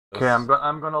Okay, I'm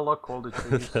gonna lock all the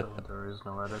trees so there is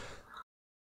no edit.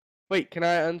 Wait, can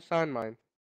I unsign mine?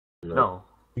 No.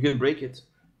 You can break it.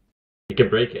 You can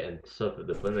break it and suffer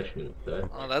the punishment, though.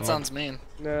 Oh, that sounds mean.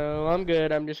 No, I'm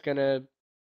good. I'm just gonna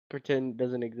pretend it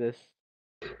doesn't exist.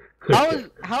 How is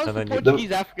And the then you-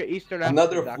 Portuguese Africa Eastern Africa?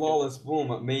 Another document? flawless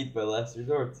boom made by Last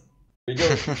Resort. Here we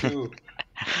go, choo.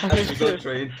 Last Resort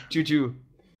train. Choo choo.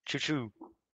 Choo choo.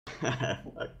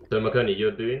 So, Makoni,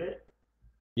 you're doing it?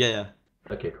 Yeah.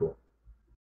 Okay, cool.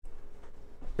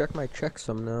 Check my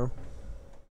checksum now.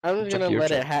 I'm just Check gonna your let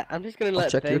check. it. I'm just gonna let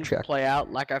check your things check. play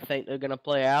out like I think they're gonna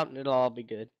play out, and it'll all be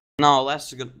good. No,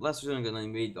 Last Resort gonna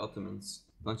invade the Ottomans.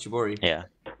 Don't you worry. Yeah.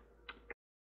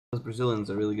 Those Brazilians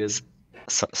are really good.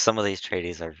 So, some of these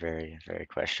treaties are very, very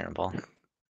questionable.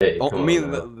 Hey, Oh, come me on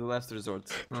and now. the Last Resort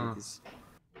treaties.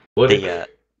 What is The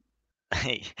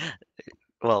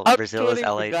well, I'm Brazil is waiting for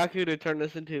allied. Gaku to turn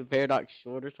this into a Paradox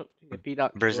Short or something. A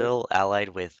P-Doc Brazil allied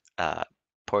with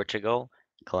Portugal,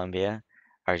 Colombia,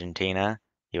 Argentina,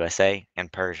 U.S.A,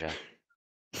 and Persia.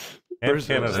 And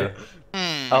Persia. Canada.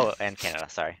 Oh, and Canada.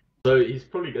 Sorry. So he's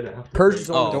probably gonna have to. Persia's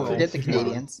break only the Don't forget the six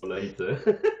Canadians.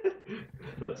 later.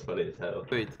 That's funny as hell.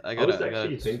 Wait, I was gotta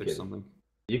actually switch thinking- something.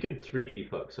 You can treaty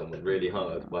fuck someone really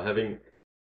hard by having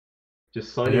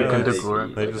just signing Yeah, an they NAP, just-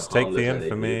 They like just a take the harmless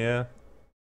infamy, NAP. yeah.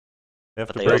 You have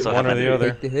But to they break also one or have the a-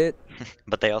 other. Take the hit.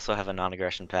 But they also have a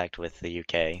non-aggression pact with the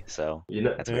UK, so You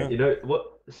know, That's Yeah. you know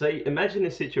what? Say, imagine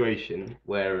a situation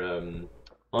where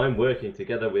I'm working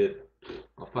together with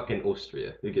fucking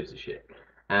Austria. Who gives a shit?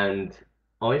 And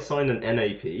I sign an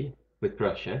NAP with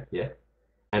Prussia, yeah,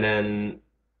 and then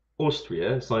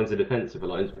Austria signs a defensive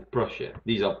alliance with Prussia.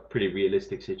 These are pretty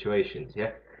realistic situations,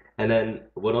 yeah. And then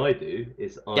what I do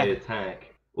is I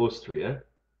attack Austria,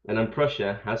 and then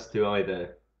Prussia has to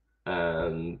either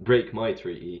break my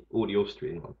treaty or the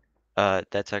Austrian one.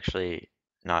 that's actually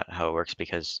not how it works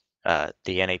because the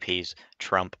NAPs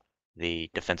trump the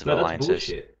defensive No, that's alliances.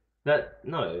 bullshit.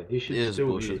 No, he should It is still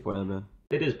bullshit, be. whatever.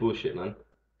 It is bullshit, man.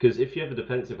 Because if you have a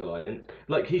defensive alliance,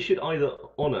 like he should either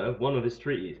honor one of his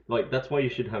treaties. Like that's why you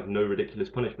should have no ridiculous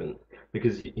punishment.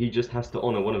 Because he just has to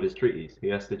honor one of his treaties. He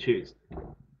has to choose.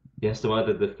 He has to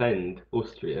either defend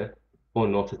Austria or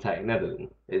not attack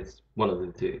Netherlands. It's one of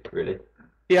the two, really.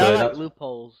 Yeah, So I like that's-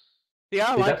 loopholes. See, I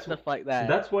See, like that's- stuff like that.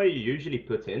 That's why you usually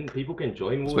put in people can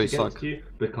join That's wars why you against suck. you,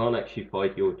 but can't actually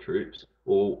fight your troops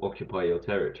or occupy your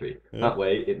territory. Yeah. That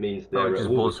way, it means they're which is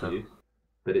at war with bullshit. you,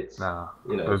 but it's Nah.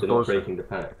 you know That's they're not bullshit. breaking the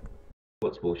pact.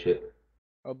 What's bullshit?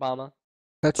 Obama.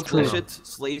 That's true. Bullshit.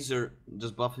 Slayzer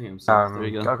just buffing himself. There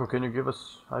you go. Gaku, can you give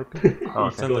us IP? He's Oh,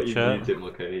 He's in got the you chat. muted,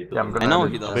 Makoni. Yeah, I'm I gonna know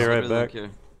edit he it. does. I'll be I right really don't back. care.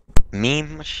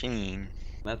 Meme machine.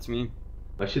 That's me.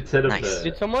 I should set up Nice.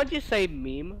 Did someone just say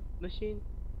meme machine?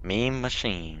 Meme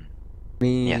machine.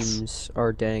 Memes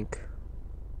are dank.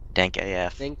 Dank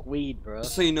AF. Think weed, bro.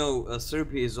 Just so you know,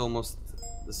 Serbia is almost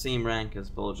the same rank as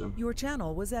Belgium. Your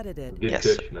channel was edited. Good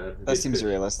Yes. push, man. That Good seems push.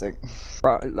 realistic.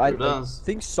 Bro, I It does.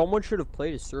 think someone should have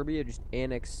played as Serbia, just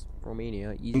annex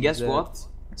Romania. Easy And guess as that. what?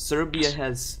 Serbia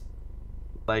has,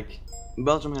 like,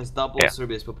 Belgium has double Yeah.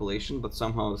 Serbia's population, but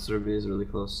somehow Serbia is really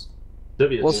close.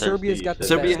 Serbia's Well, not Serbia's got the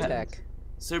Serbia best has- tech.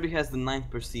 Serbia has the 9th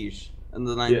prestige, and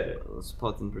the 9th Yeah.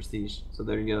 spot in prestige. So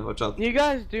there you go, watch out. You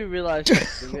guys do realize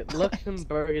something, that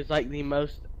Luxembourg is like the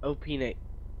most OP name.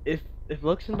 If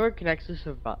Luxembourg can actually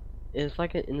survive, it's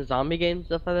like in the zombie games and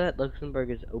stuff like that. Luxembourg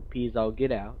is OP as all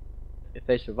get out. If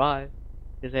they survive,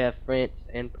 because they have France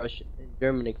and Prussia and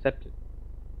Germany accepted.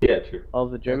 Yeah, true. All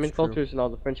the German That's true. cultures and all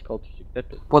the French cultures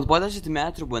accepted. But why does it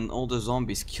matter when all the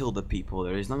zombies kill the people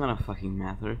there? It's not gonna fucking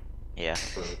matter. Yeah.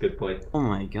 Good point. Oh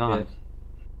my god.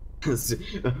 Let me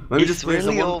It's just play really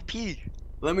some one. OP.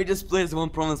 Let me just play as one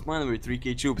province miner with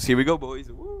 3k troops. Here we go,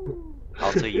 boys. Woo!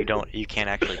 Also, you can't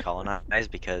actually colonize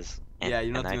because. Yeah,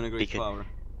 you're not and doing a great because, power.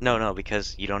 No,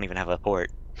 because you don't even have a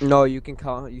port. No, you can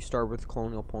call. You start with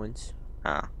colonial points.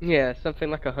 Yeah, something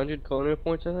like 100 colonial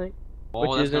points, I think. Oh,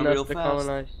 which that's is not enough real to fast.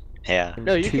 colonize. Yeah.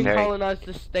 No, you can Very- colonize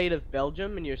the state of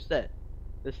Belgium and you're set.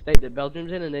 The state that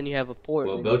Belgium's in, and then you have a port.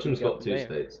 Well, and then you Belgium's can go got from two there.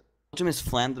 states. Belgium is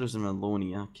Flanders and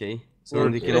Wallonia, okay? So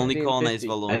Or they can only 50 and colonize 50.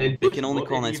 Wallonia. They can only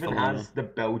colonize even Wallonia. has the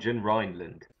Belgian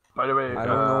Rhineland. By the way, I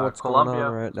don't know what's Colombia, going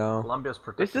on right now. Colombia's This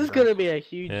protecting is them. gonna be a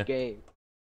huge Yeah. game.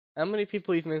 How many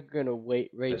people even are gonna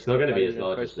wait? It's not going to be as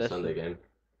large as the Sunday game.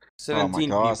 Oh my 17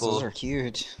 gosh, people. those are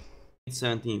huge.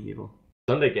 17 people.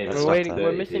 Sunday game. That's is We're not waiting. that We're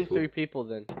 30 missing people. 3 people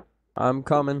then. I'm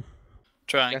coming.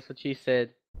 Trying. That's what she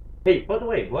said. Hey, by the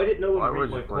way, why did no Why one would read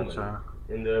you my play comment China?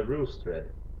 in the rules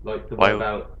thread? Like the Why- one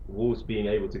about wars being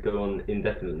able to go on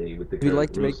indefinitely with the We'd current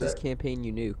like to rule make this set. campaign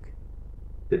unique.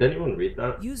 Did anyone read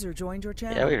that? User joined your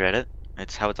channel. Yeah, we read it.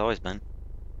 It's how it's always been.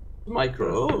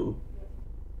 Micro.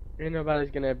 Ain't nobody's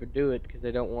gonna ever do it because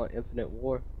they don't want infinite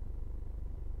war.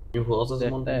 Who else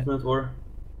doesn't want That- Infinite War?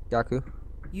 Gaku.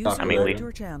 User I mean, left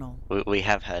your channel. We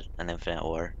have had an infinite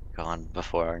war go on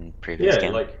before in previous Yeah,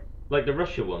 game. like the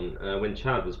Russia one, when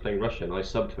Chad was playing Russia and I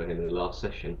subbed for him in the last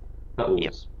session. That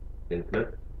was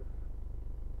infinite.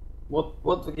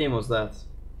 What the game was that?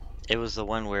 It was the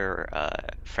one where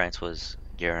France was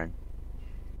Garen,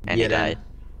 and he Yeah. died.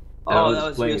 And I Oh, was that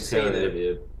was playing U.S.A. there.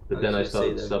 Scandinavia, but That then I was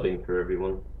started U.S.A. there. subbing for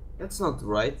everyone. That's not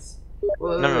right.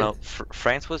 Well, No.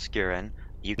 France was Garen.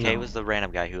 UK No. was the random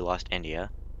guy who lost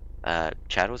India.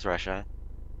 Chad was Russia.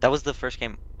 That was the first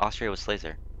game. Austria was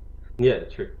Slayzer. Yeah,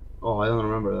 true. Oh, I don't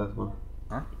remember that one.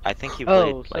 I think you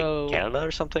Oh, played so- like Canada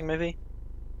or something, maybe.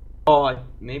 Oh,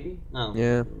 maybe? No.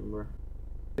 Yeah. I don't remember.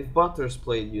 If Butters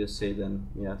played USA, then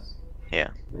yes.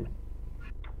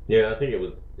 Yeah, I think it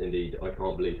was indeed. I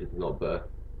can't believe it's not Burr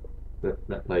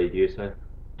that played U.S.A.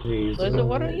 Lisa,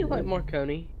 why don't you like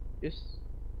Marconi? Just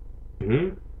Hmm?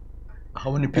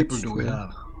 How many people do we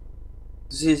have?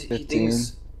 He 15.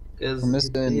 thinks is We're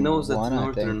missing he knows that one,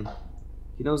 I think.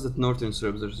 he knows that northern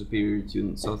Serbs are superior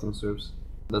to southern Serbs.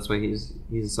 That's why he's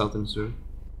a southern Serb.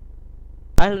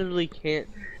 I literally can't.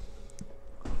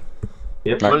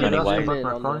 Yep. Mark What did Money you say Wire.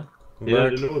 about on Marconi? Yeah,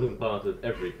 the northern part of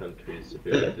every country is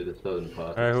superior to the southern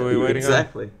part. Alright, who are we waiting on?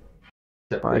 Exactly.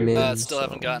 I'm in. Still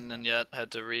haven't so- gotten in yet.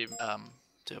 Had to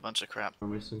do a bunch of crap.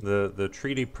 The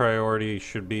treaty priority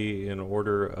should be in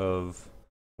order of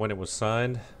when it was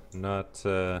signed, not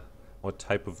what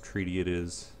type of treaty it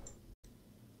is.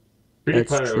 Treaty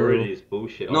That's priority true. is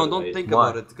bullshit. No, either don't way. think Why?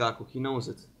 about it, Gaku. He knows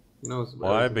it. He knows.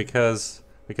 Why? everything.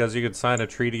 Because you could sign a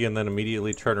treaty and then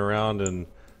immediately turn around and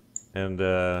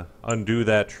undo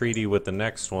that treaty with the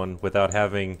next one without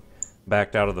having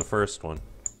backed out of the first one.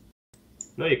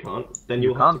 No, you can't. Then You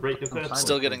you'll have to can't. break the I'm first fine. one.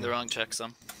 Still getting the wrong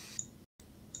checksum.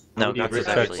 No, How do you that's break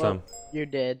Check actually. some. You're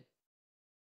dead.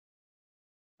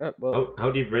 Well,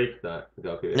 How do you break that,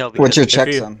 Gaku? No, because What's your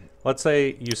If you- checksum? Let's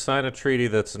say you sign a treaty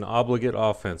that's an obligate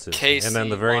offensive, and then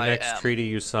the very next KCYM. treaty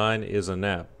you sign is a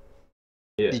NAP.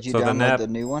 Yeah. Did you So the download NAP the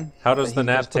new one? How does that the he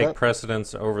NAP just put take up?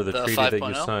 precedence over the The treaty that you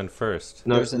 5.0? signed first?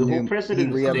 No, There's a the new- whole he precedence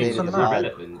thing re-updated is the map.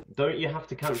 irrelevant. Don't you have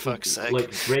to cancel, fuck's sake.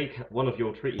 like, break one of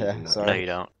your treaties? Yeah, in that? sorry. No, you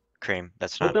don't. Cream.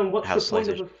 That's Well, not then what's how the point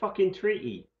Slayzer. of a fucking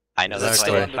treaty? I know Is it that's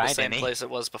still why I under the didn't same find any. place it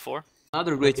was before?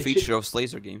 Another great great feature feature of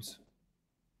Slayzer games.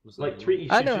 Like, treaties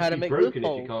I should know just how to be make broken if you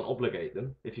loopholes. can't obligate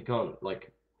them. If you can't,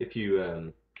 like, if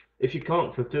you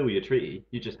can't fulfill your treaty,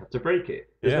 you just have to break it.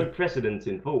 There's Yeah. no precedence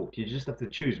involved. You just have to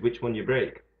choose which one you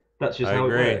break. That's just I how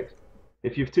agree. it works.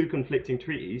 If you have two conflicting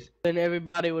treaties, then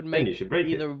everybody would then make you should break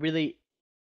either it. really.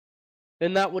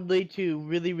 Then that would lead to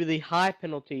really high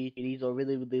penalty treaties or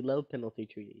really low penalty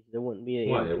treaties. There wouldn't be a.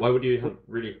 Why? Why would you have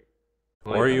really?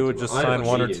 Or you would just I sign have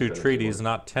one or medium two penalty treaties, ones.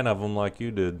 not 10 of them like you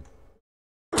did.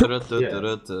 I Because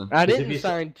if didn't you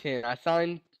sign 10. I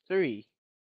signed 3.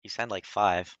 You signed like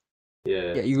 5.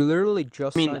 Yeah. Yeah, you literally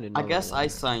just I signed mean, I another guess one. I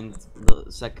signed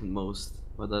the second most,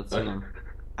 but that's Okay.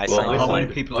 I Well, signed I how one.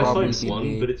 many people I are signed missing?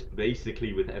 one, but it's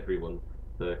basically with everyone.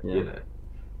 So Yeah. you know.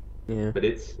 Yeah. But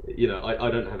it's I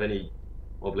don't have any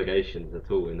obligations at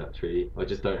all in that treaty. I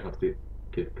just don't have to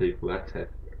give people access.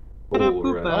 I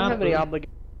don't have any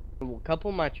obligation. A couple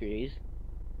of my treaties.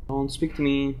 Don't speak to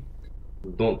me.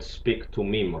 Don't speak to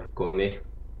me, Marconi.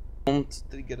 Don't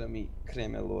trigger me,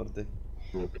 creme lorde.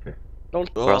 Okay. Don't.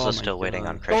 We're also Oh my still waiting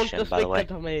on God. Christian, Don't by the way. speak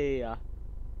to me.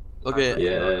 Okay.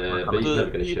 Yeah, but he's never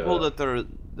The gonna show people up. that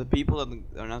are people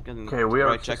that are not getting Okay, we the are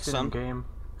right 16 in checksum. game.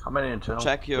 How many in channel?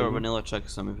 Check your vanilla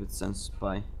checksum if it sends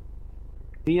by.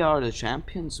 We are the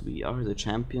champions. We are the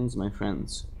champions, my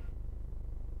friends.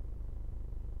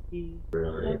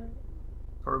 Right.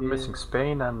 We're missing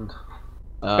Spain and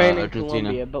Spain and Argentina.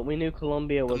 Colombia, but we knew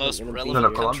Colombia The wasn't most going to be relevant no,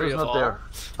 here. country Colombia's of not all. there.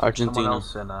 Someone Argentina.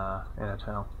 else in a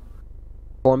channel.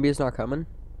 Colombia's not coming.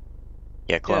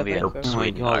 Yeah, Colombia, think so.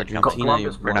 Sweden Oh my are God, coming.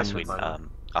 Colombia's Or not blind, Sweden, by the way.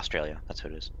 Australia. That's who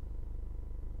it is.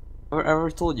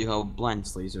 Ever told you how blind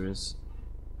Slayzer is?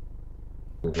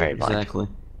 Very blind. Exactly.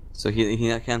 So he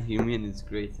can't hear me and it's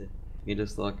great. He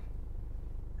just like.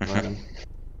 Right.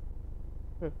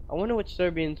 I wonder which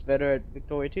Serbian's better at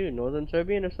Victoria 2, Northern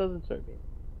Serbian or Southern Serbian?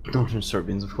 Northern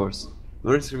Serbians, of course.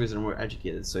 Northern Serbians are more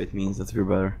educated, so it means that we're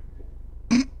better.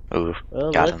 Ooh,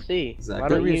 Well, got let's him. see. Exactly. Why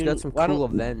don't Serbia's you? got some why cool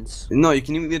don't- events. No, you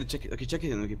can even check it. Okay, check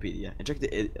it in Wikipedia and check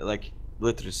the like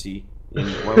literacy in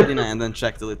Vojvodina, and then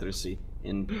check the literacy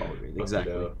in Belgrade.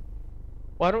 Exactly.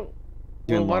 Why don't?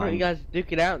 You're Well, why don't you lying. guys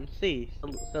duke it out and see?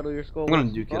 Settle your score. I'm gonna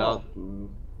once duke and it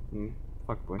for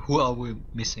out. Fuck boy. Who are we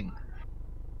missing?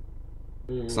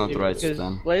 It's not all. right, Because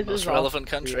Stan. Blazers Most are relevant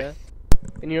country. Austria,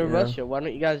 and you're Yeah. Russia. Why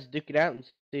don't you guys duke it out and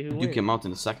see who Duke wins? him out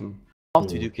in a second. Love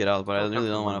to duke it out, but I really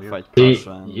don't want to fight See,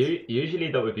 Prussia. And...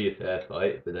 usually that would be a fair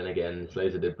fight, but then again,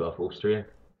 Slayzer did buff Austria.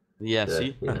 Yeah, So,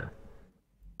 see? you know.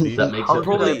 That makes How up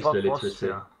for did the I extra buff literacy.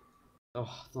 Austria? Oh,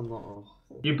 I don't know.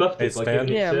 You buffed Hey, it by Stan?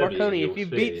 giving it Yeah, Serbia Marconi, in if you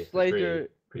your beat sphere for free, Slayzer,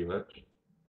 pretty much.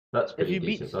 That's if pretty you beat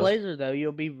decent buff. Slayzer though,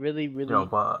 you'll be really, really. Yeah,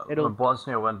 but it'll-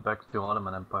 Bosnia went back to the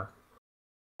Ottoman Empire.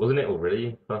 Wasn't it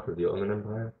already part of the Ottoman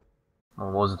Empire?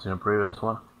 Or was it in the previous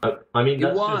one? I mean, It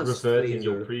that's was, just reverting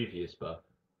your Slayzer. previous buff.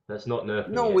 That's not nerfing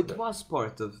No, it but- was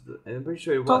part of the... I'm pretty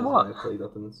sure it So was what? when I played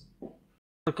Ottomans.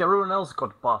 Like everyone else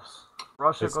got buffs.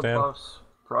 Russia Hey, got Stan? buffs.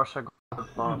 Russia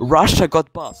got buffs. Russia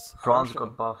got buffs. France Russia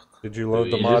got buffed. Did you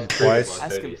load the You mod just triggered twice?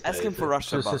 my Ask him for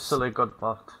Russia buffs. Sicily got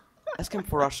buffed. Ask him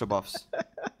for Russia buffs.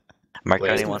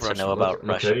 Marconi Wait, wants to Russia know buffs. about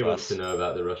Russia Marconi wants buffs. to know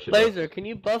about the Russia buff. Slayzer, can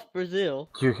you buff Brazil?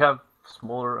 You have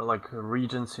smaller like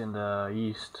regions in the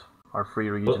east are free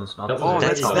regions, Well, not. that was Oh, already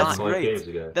that's like 5 great. games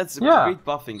ago. That's Yeah. great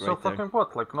buffing So right there. fucking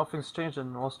what? Like nothing's changed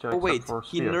in Austria Oh wait, except for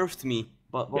he sphere. nerfed me.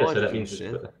 But Yeah, so logic that and means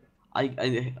shit. it's... I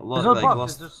It's like not buffed.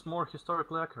 lost. It's just more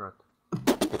historically accurate.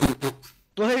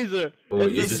 Slayzer, Oh,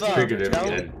 it's you a just buff. triggered him Don't-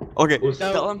 again. Okay,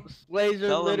 Also- tell him. Slayzer,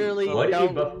 Tell him- literally, tell Why him- did you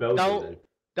buff Belgium then?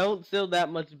 don't steal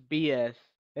that much BS.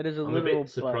 It is a I'm a literal bit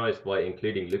surprised by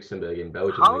including Luxembourg in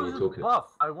Belgium How when is you're it talking.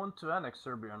 buff? I want to annex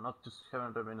Serbia, not just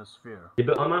having them in a sphere. Yeah,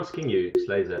 but I'm asking you,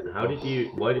 Slayzer,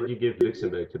 why did you give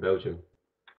Luxembourg to Belgium?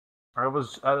 I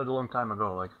was added a long time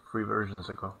ago, like 3 versions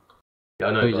ago. Yeah,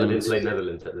 I know, No, you but I didn't didn't. play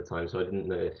Netherlands at the time, so I didn't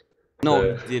notice.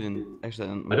 No, So- he didn't. Actually,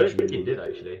 I don't think he did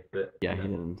actually, but Yeah, he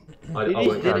didn't. I He won't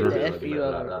just did it argue to with F an you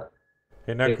argument about over.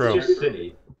 Hey, that. It's Necro. just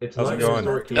silly. It's How's it neither going?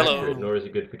 historically Hello. accurate nor is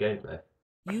it good for gameplay.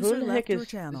 Who User the left heck your is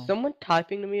channel. someone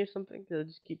typing to me or something? 'Cause I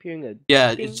just keep hearing a.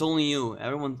 Yeah, ding. it's only you.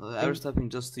 Everyone's typing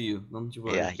just to you. Don't you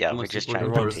worry. Yeah, Too we're much just support.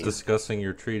 trying to Everyone's team. discussing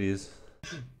your treaties.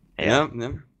 Yeah.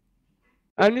 Yeah.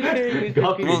 I'm just hearing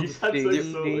God, Mr. you King. sound so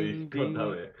Ding, salty. ding, God damn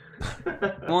ding. it.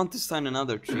 I want to sign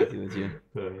another treaty with you.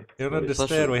 You don't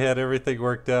understand, we had everything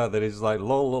worked out. Then he's like,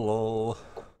 lol, lol, lol.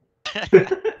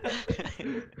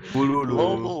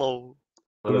 Lol, lol.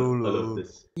 I love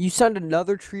this. You signed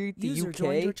another treaty with the User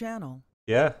joined your UK? channel.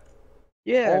 Yeah.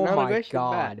 Yeah, Oh my non-aggression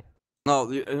god. back. No,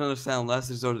 you don't understand. Last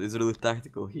Resort is really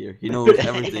tactical here. He knows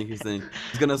everything he's doing.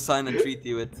 He's gonna sign a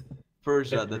treaty with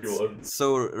Persia. That's Everyone.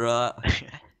 so.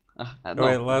 Oh,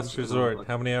 wait, last resort.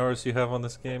 How many hours do you have on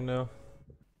this game now?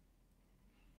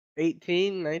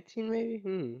 18, 19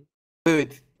 maybe?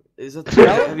 Wait, is that?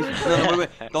 Wait.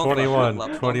 Don't 21. laugh,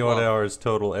 don't 21 laugh. hours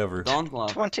total ever. Don't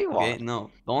laugh. 21. Okay,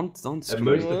 no, don't And most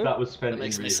discriminate. of that was That spent in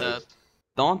makes me rehost. sad.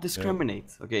 Don't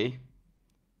discriminate. Okay.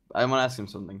 I want to ask him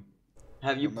something.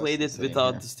 Have you I'm played it mostly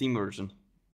without here. the Steam version?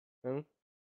 No.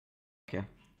 Okay,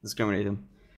 discriminate him.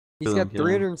 He's Kill him, got kill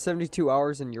him. 372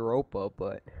 hours in Europa,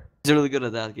 but He's really good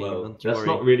at that game. Well, Don't you that's worry.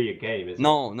 not really a game, is it?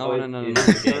 No, no, Oh, no, no, it no,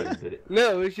 is a no. game, but it-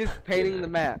 No, it's just painting the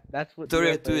map. That's what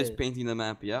Victoria Europa 2 is is. painting the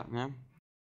map, yeah.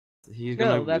 He's No,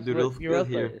 gonna that's do real what good Europa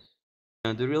here.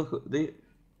 is. The real they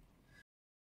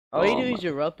All you Oh do my- is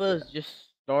Europa is just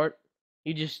start.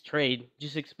 You just trade.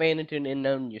 Just expand into an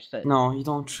unknown in your set. No, you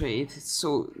don't trade. It's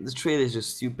so the trade is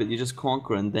just stupid. You just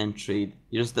conquer and then trade.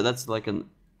 You just that's like an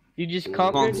You just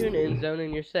conquer into an Conquer. end zone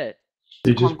in your set.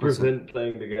 You just Conquest. prevent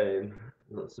playing the game.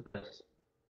 That's the best.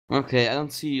 okay. I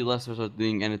don't see Last Resort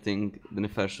doing anything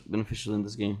beneficial in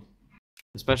this game,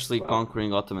 especially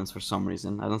conquering Ottomans for some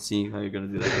reason. I don't see how you're gonna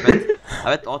do that.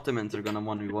 I bet Ottomans are gonna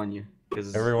 1v1 you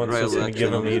because Everyone's just gonna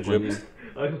give him Egypt.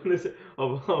 I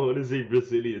want to see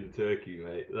Brazilian Turkey,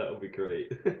 mate. That would be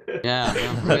great. Yeah,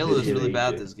 Rail is really bad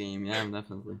Egypt. this game. Yeah,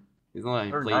 definitely. He's not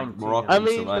like They're played 19. Morocco I and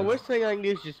mean, the survived. worst thing I can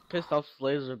do is just piss off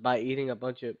Slayzer by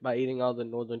eating all the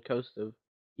northern coast of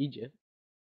Egypt.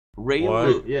 Rail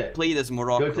What? Yeah. played as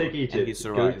Morocco Go take and he Egypt. Go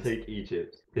survived. take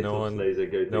Egypt. Piss No off one-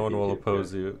 Slayzer, go take No one will Egypt,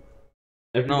 oppose yeah. you.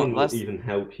 Everyone last- will even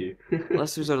help you.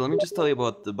 Last resort, let me just tell you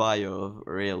about the bio of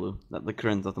Raelu, the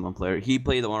current Ottoman player. He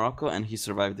played Morocco and he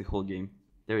survived the whole game.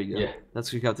 There you go. Yeah.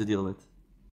 That's what you have to deal with.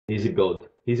 He's a god.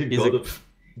 He's a He's god a- of.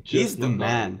 He's just the not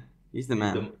man. dying. He's the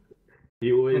man.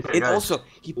 He always. Okay, It guys. also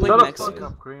he Shut played Shut the Mexico. fuck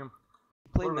up, Cream. He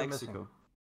played What are we Mexico. missing?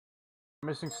 We're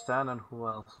missing Stan and who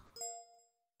else?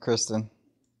 Kristen.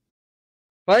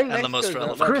 Playing And the most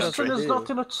Mexico's not relevant that country. tough to Kristen is do. not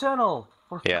in a channel.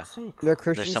 For Yeah. fuck's sake. the There's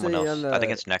Christians someone say else. on I think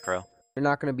the, it's Necro. they're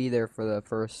not going to be there for the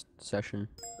first session.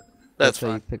 That's why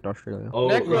you fine. picked Australia. Oh,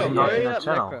 Necro, yeah, right, not hurry in a up,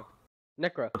 channel.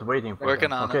 Necro. Necro. But waiting for Working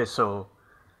them. on Okay, it. so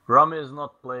Rami is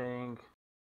not playing.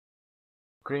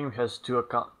 Cream has 2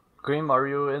 account. Cream, are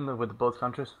you in with both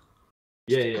countries?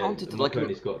 Yeah. Counted like a-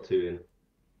 Marconi's got 2 in.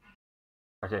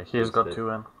 Okay, he's got Instead. 2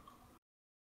 in.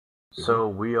 So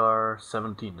we are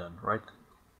 17 then, right?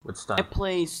 With Stan. I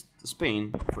play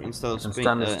Spain for instead of And Spain.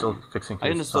 Stan is still fixing I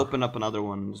his can just stuff. open up another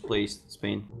one and just play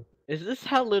Spain. Is this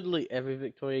how literally every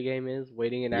Victoria game is?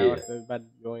 Waiting an hour for everybody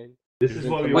to join? This is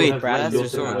why we all Wait, have Brad, Laz, you're you're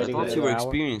still sorry. I waiting thought you another were hour?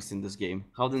 experienced in this game.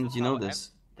 How didn't you know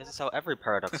this? This is how every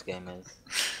Paradox game is.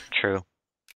 True.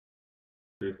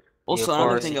 Also, U4,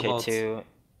 another thing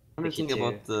CK2,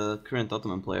 about the current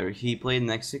Ottoman player, he played in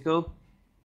Mexico,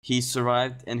 he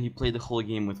survived, and he played the whole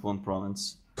game with one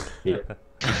province. Yeah.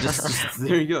 just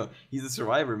there you go. He's a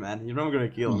survivor, man. You're never gonna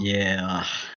kill him. Yeah.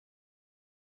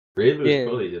 Raylo Yeah. is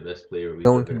probably the best player we've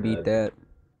No one ever can beat had. that.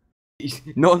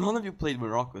 No, none of you played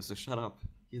Morocco, so shut up.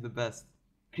 He's the best.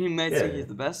 Cream might say Yeah. he's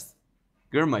the best.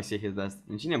 Gur might say he's the best.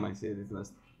 And Gina might say he's the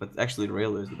best. But actually,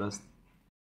 Raylo is the best.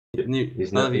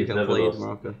 None of you have never played lost.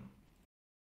 Morocco.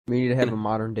 We need to have a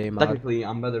modern day mod. Technically,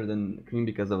 I'm better than Cream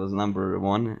because I was number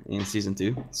 1 in season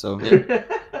 2. So yeah.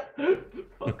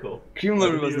 Fuck off. Cream I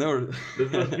level was didn't never.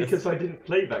 even- That's because I didn't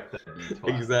play back then. you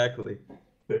twat. Exactly.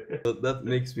 So that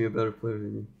makes me a better player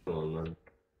than you. Come on, man.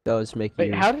 Does make Wait,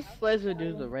 you. how does Slayzer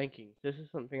do the rankings? This is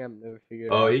something I've never figured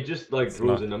Oh, out. he just like It's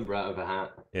draws not- a number out of a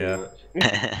hat. Yeah.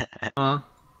 pretty much.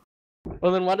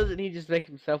 Well, then why doesn't he just make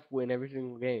himself win every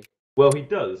single game? Well, he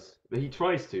does, but he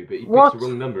tries to, but he What? picks the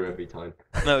wrong number every time.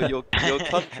 No, your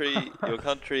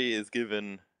country is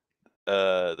given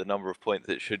the number of points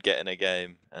it should get in a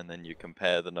game, and then you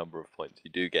compare the number of points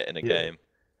you do get in a Yeah. game,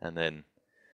 and then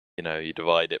you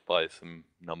divide it by some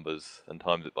numbers and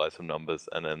times it by some numbers,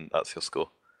 and then that's your score.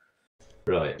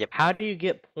 Right. Yep. How do you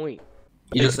get points?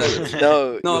 You just said it.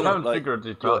 No, No, I haven't like figured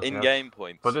it your out yet, in-game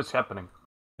points. but it's happening.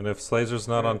 And if Slayzer's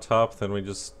not on top, then we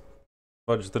just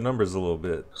fudge the numbers a little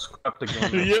bit. Scrap the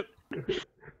game.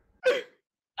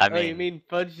 I Oh, mean, you mean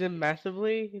fudge them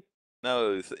massively?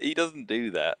 No, he doesn't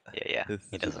do that. yeah, This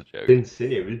he is just a doesn't. joke. Didn't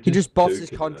see him. He just buffs his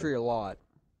joking, country a lot.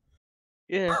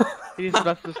 Yeah, he just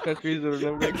buffs his countries or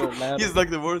numbers don't matter. He's like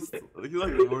the worst. He's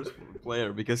like the worst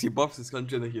player because he buffs his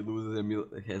country and then he loses and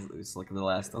it's like the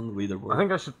last on the leaderboard. I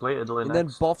think I should play Italy And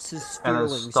next. then buffs his and then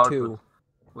Fearlings start too. with,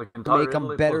 like, To entire make them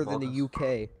Italy better plus than the bonus.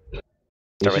 UK. You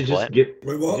Sorry, should just what? give.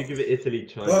 Wait, what? Did you give it Italy,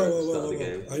 China Whoa, at the whoa, start whoa, of the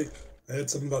whoa, game? I heard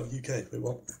something about the UK. Wait,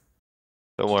 what?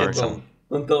 Don't worry.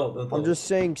 Don't tell. I'm just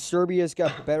saying Serbia's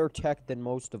got better tech than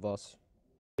most of us.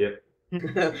 Yep.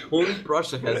 Only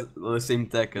Russia has the same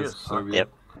tech as Yes, Serbia. Yep.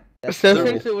 That's So bull-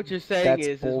 essentially what you're saying that's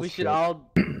is we should bullshit.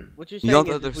 all... What you're You saying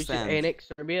don't is we should understand. annex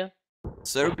Serbia?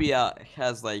 Serbia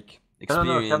has like No,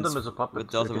 experience have them as a puppet. with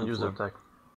the So you can Ottoman use their floor. tech.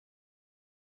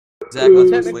 Exactly,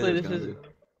 that's what Technically, Slayer's this gonna is... do.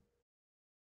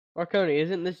 Marconi,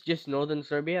 isn't this just northern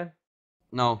Serbia?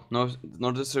 No,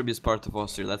 Northern Serbia is part of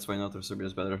Austria. That's why Northern Serbia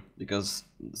is better because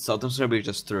Southern Serbia is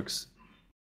just Turks.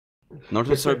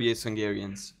 Northern Serbia is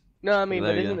Hungarians. No, I mean,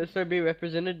 There but you isn't go. the Serbia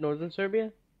represented northern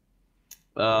Serbia?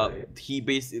 But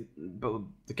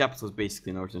the capital is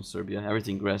basically Northern Serbia.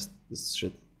 Everything rest is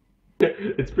shit.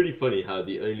 It's pretty funny how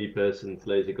the only person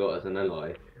Slayzer got as an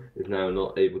ally is now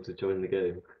not able to join the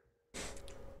game.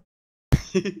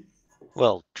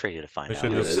 Well, treated to find We out.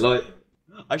 should You know, just- like,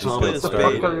 I should How play about as What the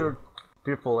Spain? fuck Spain. are your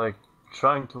people like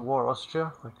trying to war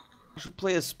Austria? Like, I should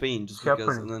play as Spain just Yeah, because,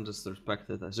 pretty- and then just respect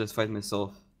it. I just fight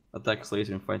myself, attack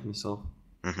Slater and fight myself.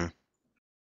 hmm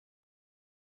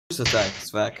Just attack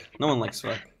Svak. No one likes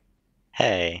Svak.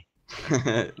 Hey,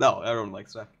 No, everyone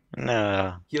likes Svak.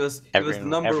 no. He was Everyone-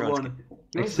 number everyone's one.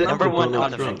 He was Except Number for one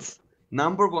Donald Ottomans.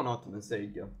 Number one Ottomans. There you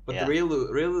go. But Yeah.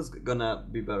 Raylu's gonna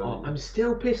be better. Oh, than I'm you.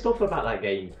 still pissed off about that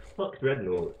game. Fuck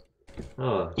Dreadnought.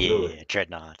 Oh, Yeah, Lord.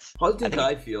 dreadnoughts. How do you think I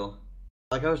I feel?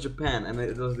 Like I was Japan, and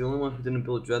it was the only one who didn't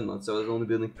build dreadnoughts. So I was only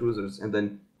building cruisers, and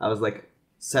then I was like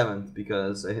 7th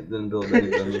because I didn't build any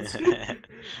dreadnoughts.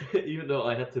 Even though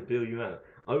I had to bail you out,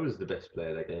 I was the best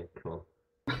player that game. Come on.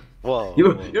 Whoa.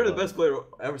 You're whoa, the whoa. best player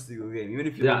every single game, even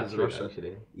if you Yeah, lose true, Russia.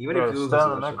 actually. Even if you lose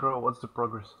Stan and Russia. Necro, what's the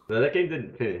progress? No, that game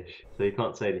didn't finish, so you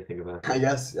can't say anything about I it.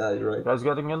 guess, yeah, you're You right. guys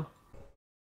getting in?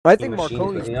 I think Machine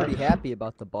Marconi's thing, yeah. pretty happy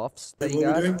about the buffs that Wait, he what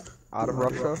are got we doing? out of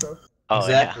Russia. Oh,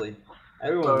 Exactly. Or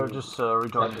Everyone just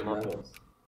rejoin the map.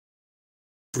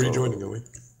 Rejoining, are we?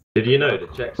 Did you know the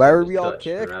Czechs Why are were just we all Dutch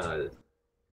kicked? for allies?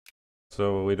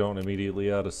 So we don't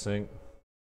immediately out of sync.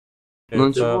 Don't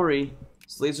It's, you worry.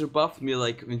 Slayzer buffed me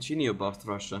like Vincinio buffed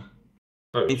Russia.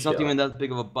 Oh, It's not shit. even that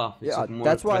big of a buff. It's Yeah, like more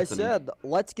that's why I threatening. said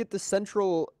let's get the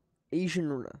Central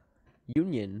Asian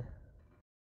Union.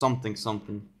 Something.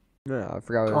 No, I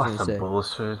forgot what I was What gonna the say.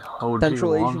 bullshit. OG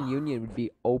Central won. Asian Union would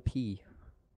be OP.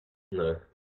 No.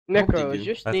 Necro, do. is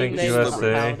your I Steam think name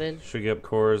USA Paladin? should get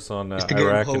cores on It's the game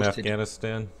Iraq and hosted.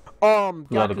 Afghanistan. Yeah, the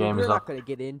Gaku, game we're is not up. gonna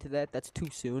get into that. That's too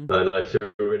soon. No, that's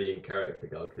already in character,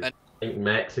 God. I think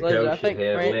Mexico Liz, I should think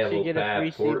have France should level get a pair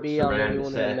free ports CB on around everyone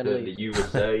in the south Middle of the East.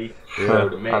 USA. Yeah. So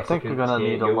the I think we're gonna Mexicans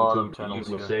need a can't lot go of to channels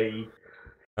USA.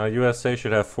 USA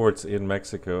should have forts in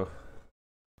Mexico.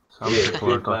 So Some Yeah,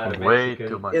 people are big bad talking way Mexican.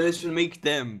 too much. Yeah, they should make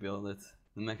them build it.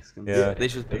 The Mexicans. Yeah. They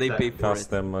should. They pay for Cost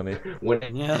it. them money.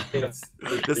 Yeah. This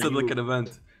is like an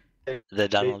event. The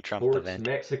Donald Trump Ports, event.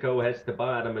 Mexico has to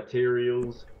buy the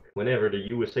materials. Whenever the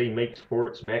USA makes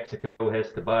ports, Mexico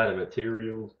has to buy the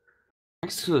materials.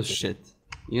 Mexico's shit.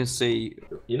 USA.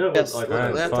 You know what? Yes, I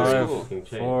Alright, that's five, cool.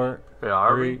 4, Hey,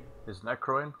 are 3. we? Is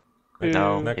Necro in?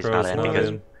 No, he's not Necro's in not because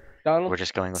in. Donald? we're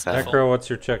just going with Necro. that. Necro, what's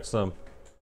your checksum?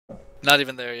 Not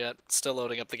even there yet. Still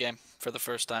loading up the game for the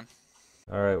first time.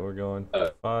 Alright, we're going.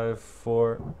 5,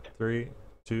 4, 3,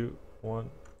 2, 1.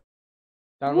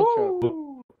 Donald Trump.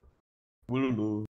 Woo!